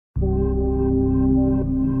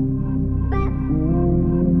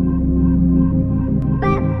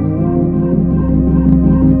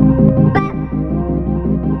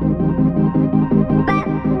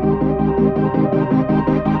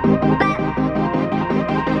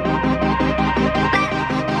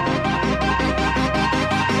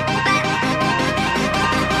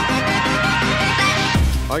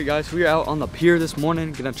All right, guys, we are out on the pier this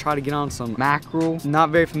morning. Gonna try to get on some mackerel.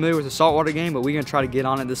 Not very familiar with the saltwater game, but we're gonna try to get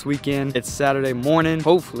on it this weekend. It's Saturday morning.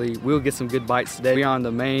 Hopefully, we'll get some good bites today. We are on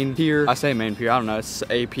the main pier. I say main pier, I don't know. It's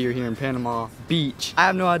a pier here in Panama Beach. I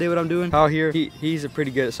have no idea what I'm doing out here. He's a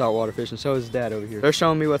pretty good at saltwater fishing. So is his dad over here. They're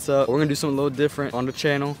showing me what's up. We're gonna do something a little different on the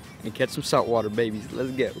channel and catch some saltwater babies.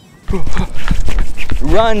 Let's go.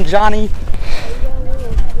 Run, Johnny.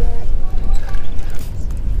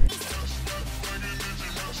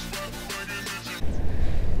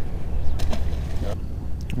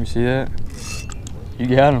 You see that?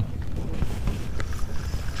 You got him.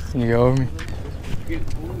 Can you go over me?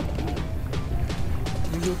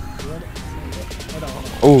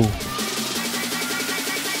 Oh.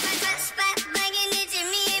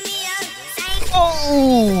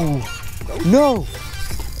 Oh! No!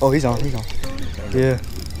 Oh, he's on, he's on. Yeah.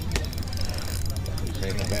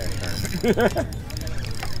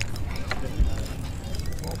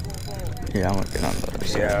 Yeah, I'm gonna get on the other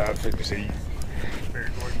side. Yeah, I think see.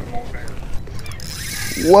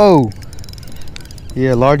 Whoa!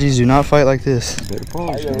 Yeah, largies do not fight like this. Better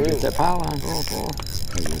pause. Get that power line.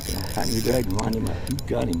 You drag him on him. You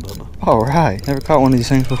got him, Bubba. All right. Never caught one of these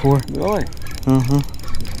things before. Really? Uh-huh.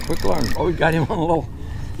 Quick learn. Oh, we got him on a little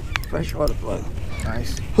freshwater flow.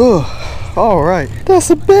 Nice. All right.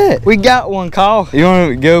 That's a bet. We got one, Kyle. You want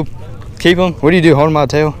to go keep him? What do you do? Hold him by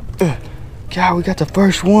the tail? God, we got the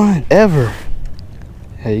first one ever.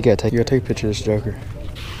 Hey, you gotta take a picture of this joker.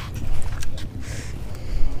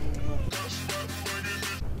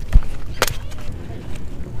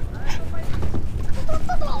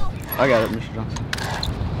 I got it, Mr. Johnson.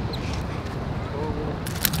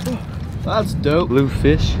 That's dope.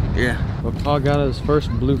 Bluefish. Yeah. Well, Paul got his first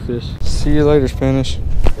bluefish. See you later, Spanish.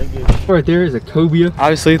 Right there is a cobia.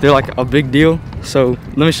 Obviously, they're like a big deal. So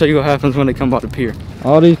let me show you what happens when they come off the pier.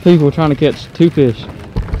 All these people trying to catch 2 fish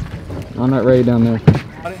on that raid down there.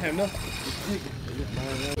 I didn't have nothing.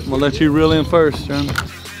 I'm gonna let you reel in first, John.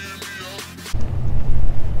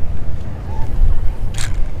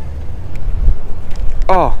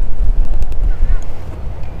 Oh.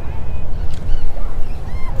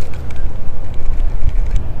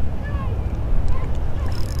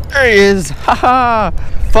 There he is. Haha.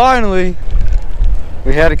 Finally.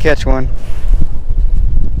 We had to catch one.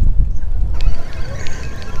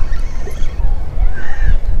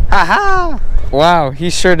 Haha. Wow, he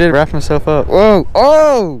sure did wrap himself up. Whoa.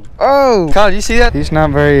 Oh. Oh. Kyle, did you see that? He's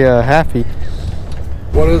not very happy.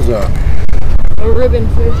 What is that? A ribbon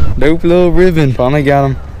fish. Dope little ribbon. Finally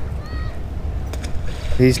got him.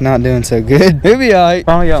 He's not doing so good. He'll be alright.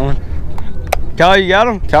 Finally got one. Kyle, you got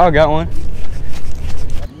him? Kyle got one.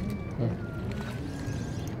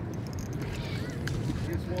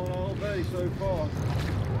 It's one all day so far.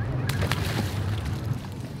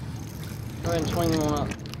 Go ahead and swing him up.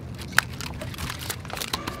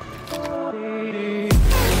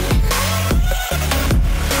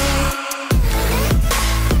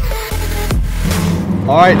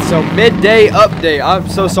 Alright, so midday update. I'm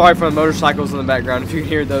so sorry for the motorcycles in the background if you can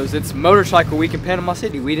hear those. It's motorcycle week in Panama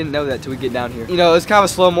City. We didn't know that till we get down here. You know, it was kind of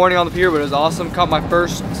a slow morning on the pier, but it was awesome. Caught my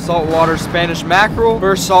first saltwater Spanish mackerel,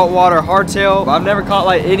 first saltwater hardtail. I've never caught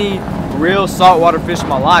like any real saltwater fish in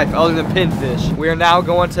my life other than pinfish. We are now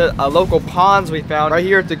going to a local ponds we found right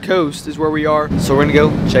here at the coast is where we are. So we're gonna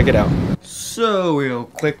go check it out. So real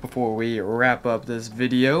quick before we wrap up this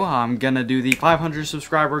video, I'm gonna do the 500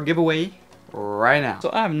 subscriber giveaway right now. So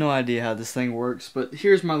I have no idea how this thing works, but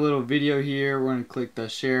here's my little video here. We're gonna click the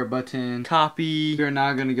share button, copy. We're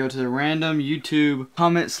now gonna go to the random YouTube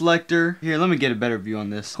comment selector. Here, let me get a better view on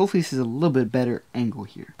this. Hopefully this is a little bit better angle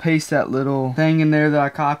here. Paste that little thing in there that I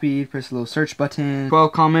copied, press the little search button.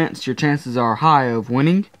 12 comments, your chances are high of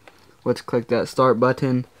winning. Let's click that start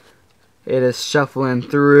button. It is shuffling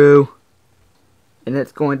through, and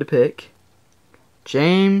it's going to pick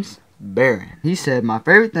James Barron. He said, my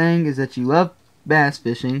favorite thing is that you love bass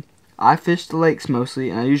fishing. I fish the lakes mostly,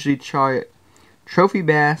 and I usually try trophy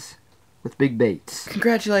bass with big baits.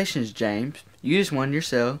 Congratulations, James. You just won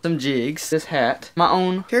yourself some jigs, this hat, my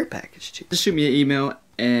own care package too. Just shoot me an email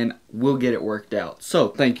and we'll get it worked out. So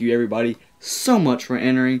thank you everybody so much for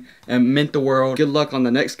entering. It meant the world. Good luck on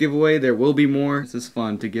the next giveaway. There will be more. This is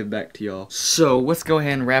fun to give back to y'all. So let's go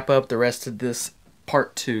ahead and wrap up the rest of this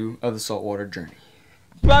part 2 of the saltwater journey.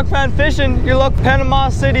 Rock fan fishing, your local Panama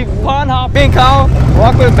City pond hop. Me and Kyle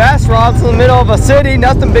walk with bass rods in the middle of a city,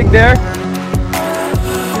 nothing big there.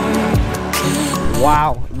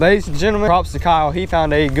 Wow, ladies and gentlemen, props to Kyle. He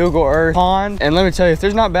found a Google Earth pond, and let me tell you, if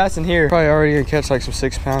there's not bass in here, probably already gonna catch like some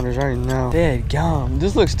 6-pounders right now. Dead gum,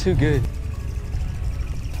 this looks too good.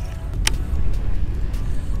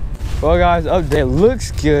 Well guys, update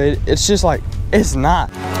looks good. It's just like, it's not.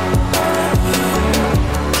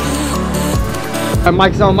 All right,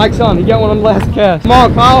 mic's on, mic's on. He got one on the last cast. Come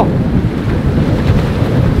on, Kyle.